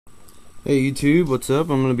Hey YouTube, what's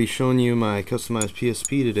up? I'm going to be showing you my customized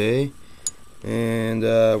PSP today, and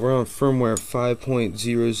we're on firmware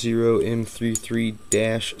 5.00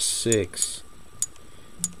 m33-6,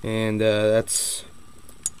 and that's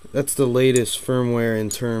the latest firmware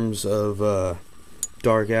in terms of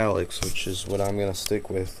Dark Alex, which is what I'm going to stick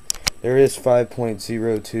with. There is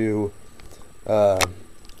 5.02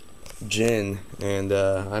 Gen, and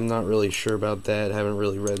I'm not really sure about that. Haven't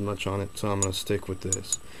really read much on it, so I'm going to stick with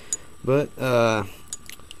this. But I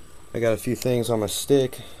got a few things on my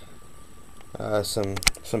stick. Some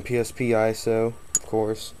PSP ISO, of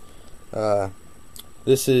course.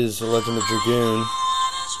 This is Legend of Dragoon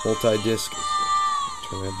multi-disc.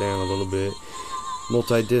 Turn that down a little bit.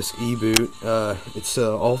 Multi-disc e-boot. It's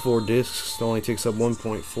all 4 discs. It only takes up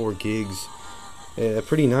 1.4 gigs.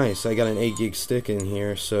 Pretty nice. I got an 8 gig stick in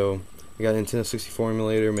here, so I got a Nintendo 64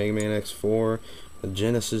 emulator, Mega Man X4, a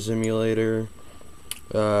Genesis emulator.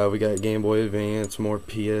 We got Game Boy Advance, more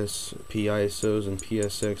PSP ISOs and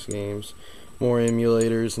PSX games, more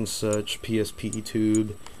emulators and such, PSP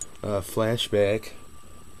Tube, Flashback,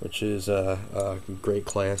 which is a great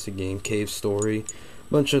classic game, Cave Story,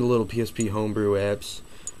 a bunch of little PSP Homebrew apps,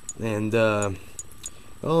 and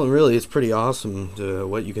really it's pretty awesome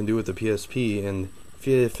what you can do with the PSP. And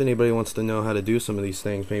if anybody wants to know how to do some of these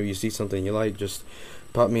things, maybe you see something you like, just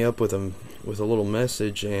pop me up with a little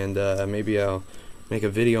message, and maybe I'll make a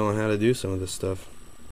video on how to do some of this stuff.